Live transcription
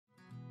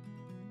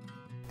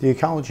The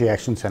Ecology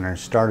Action Center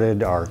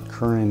started our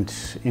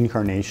current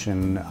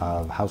incarnation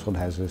of household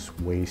hazardous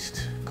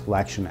waste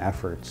collection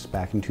efforts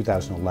back in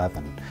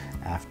 2011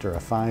 after a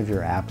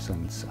 5-year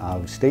absence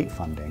of state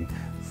funding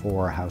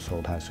for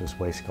household hazardous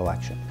waste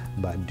collection.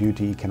 But due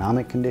to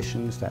economic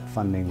conditions, that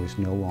funding was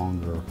no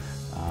longer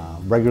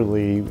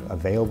regularly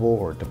available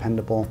or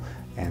dependable,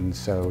 and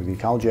so the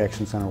Ecology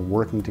Action Center,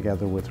 working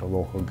together with our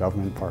local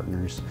government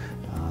partners,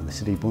 the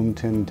City of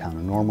Bloomington, Town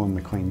of Normal, and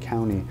McLean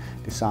County,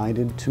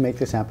 decided to make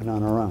this happen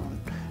on our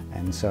own.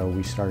 And so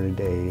we started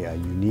a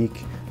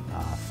unique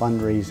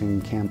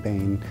fundraising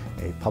campaign,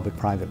 a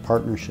public-private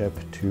partnership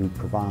to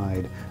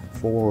provide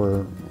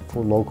for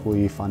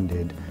locally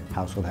funded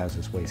household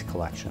hazardous waste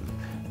collection.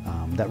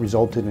 That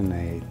resulted in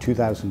a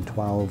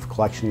 2012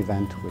 collection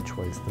event, which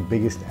was the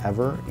biggest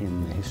ever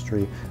in the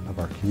history of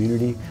our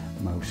community,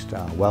 most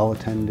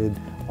well-attended,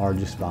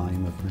 largest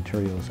volume of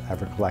materials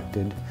ever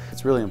collected.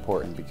 It's really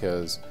important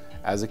because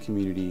as a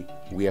community,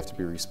 we have to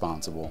be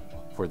responsible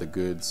for the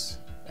goods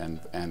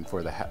and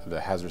for the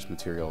hazardous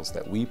materials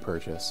that we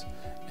purchase,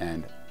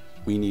 and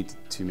we need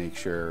to make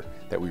sure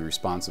that we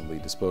responsibly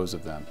dispose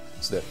of them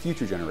so that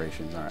future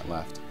generations aren't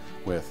left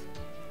with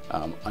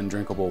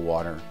undrinkable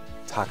water,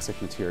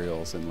 toxic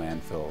materials in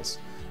landfills,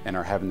 and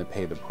are having to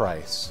pay the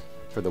price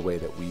for the way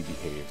that we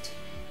behaved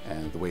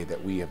and the way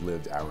that we have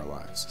lived our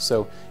lives.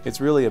 So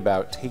it's really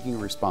about taking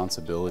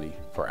responsibility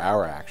for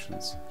our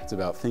actions. It's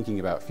about thinking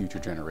about future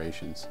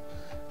generations.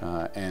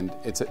 And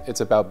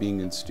it's about being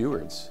good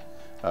stewards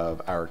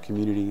of our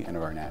community and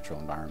of our natural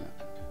environment.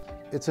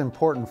 It's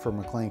important for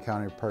McLean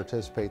County to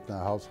participate in the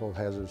household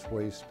hazardous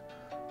waste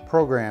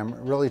program,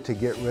 really to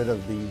get rid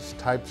of these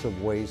types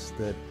of waste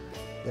that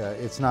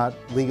it's not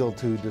legal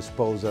to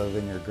dispose of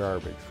in your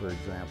garbage, for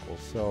example.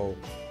 So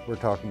we're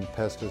talking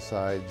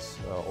pesticides,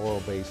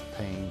 oil-based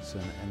paints,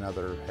 and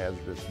other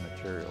hazardous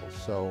materials.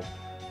 So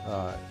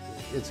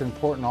it's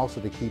important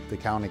also to keep the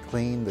county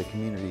clean, the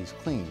communities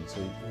clean. So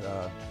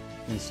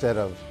instead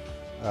of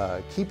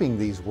keeping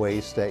these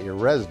wastes at your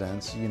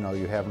residence, you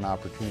have an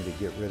opportunity to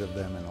get rid of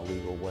them in a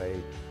legal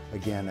way.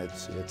 Again,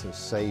 it's a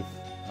safe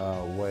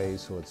way,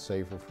 so it's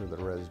safer for the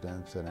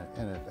residents, and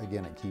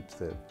again, it keeps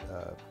the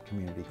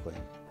community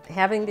clean.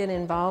 Having been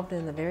involved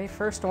in the very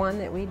first one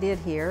that we did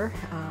here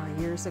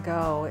years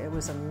ago, it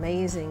was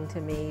amazing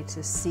to me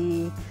to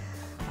see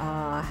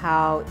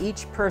how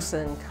each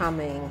person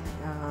coming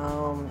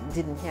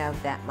didn't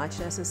have that much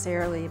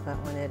necessarily, but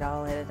when it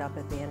all added up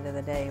at the end of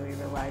the day, we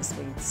realized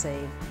we'd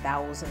saved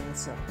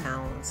thousands of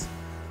pounds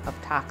of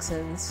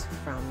toxins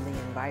from the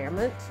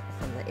environment,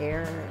 from the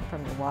air,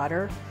 from the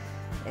water,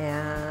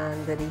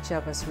 and that each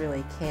of us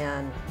really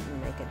can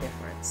make a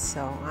difference.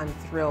 So I'm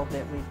thrilled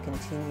that we've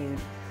continued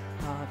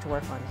to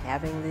work on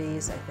having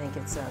these. I think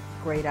it's a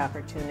great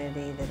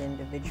opportunity that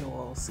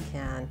individuals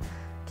can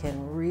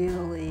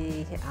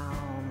really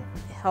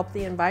help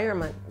the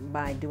environment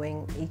by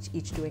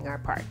each doing our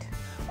part.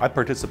 I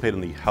participate in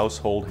the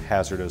Household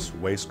Hazardous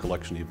Waste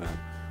Collection event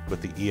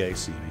with the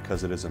EAC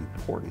because it is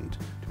important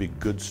to be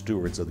good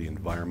stewards of the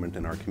environment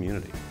in our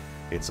community.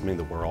 It's something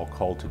that we're all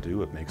called to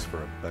do. It makes for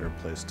a better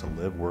place to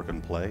live, work,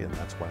 and play, and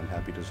that's why I'm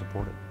happy to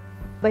support it.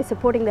 By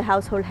supporting the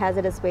household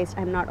hazardous waste,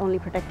 I'm not only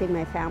protecting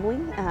my family,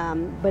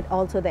 but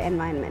also the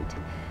environment.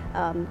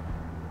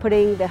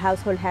 Putting the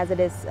household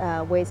hazardous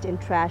waste in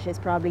trash is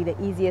probably the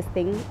easiest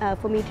thing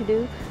for me to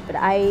do, but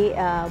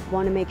I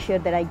want to make sure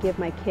that I give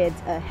my kids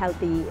a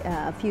healthy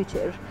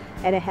future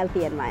and a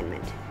healthy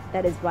environment.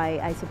 That is why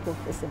I support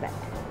this event.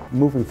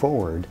 Moving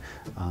forward,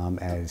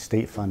 as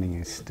state funding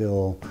is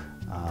still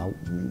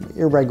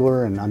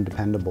irregular and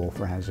undependable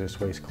for hazardous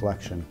waste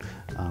collection,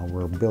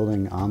 we're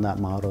building on that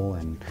model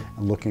and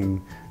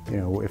looking,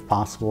 if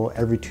possible,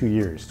 every 2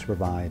 years to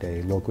provide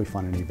a locally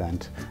funded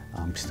event,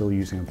 still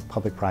using a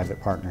public-private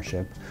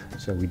partnership.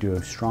 So we do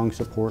have strong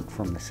support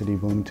from the City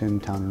of Bloomington,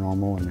 Town of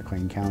Normal, and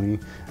McLean County,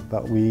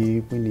 but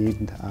we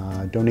need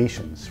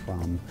donations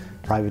from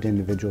private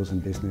individuals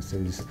and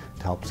businesses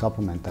to help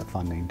supplement that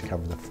funding to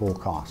cover the full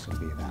cost of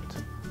the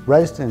event.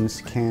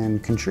 Residents can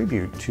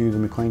contribute to the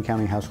McLean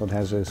County Household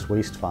Hazardous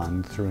Waste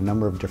Fund through a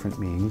number of different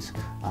means.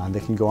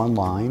 They can go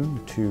online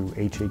to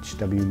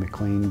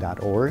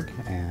hhwmclean.org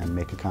and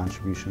make a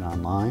contribution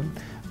online.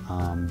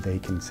 They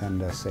can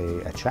send us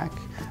a check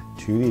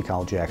to the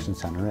Ecology Action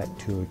Center at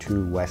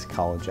 202 West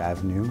College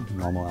Avenue,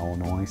 Normal,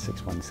 Illinois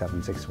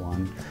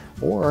 61761,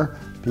 or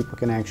people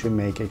can actually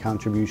make a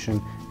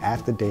contribution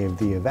at the day of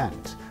the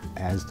event.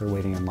 As they're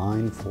waiting in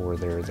line for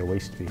their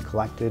waste to be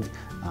collected,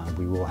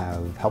 we will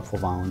have helpful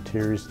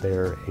volunteers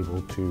there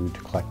able to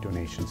collect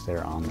donations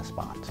there on the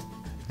spot.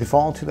 The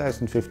fall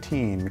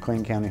 2015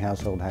 McLean County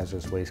Household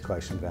Hazardous Waste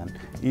Collection event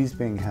is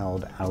being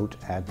held out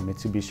at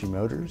Mitsubishi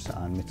Motors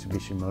on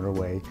Mitsubishi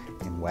Motorway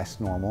in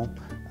West Normal.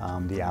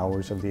 The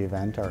hours of the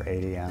event are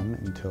 8 a.m.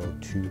 until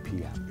 2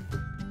 p.m.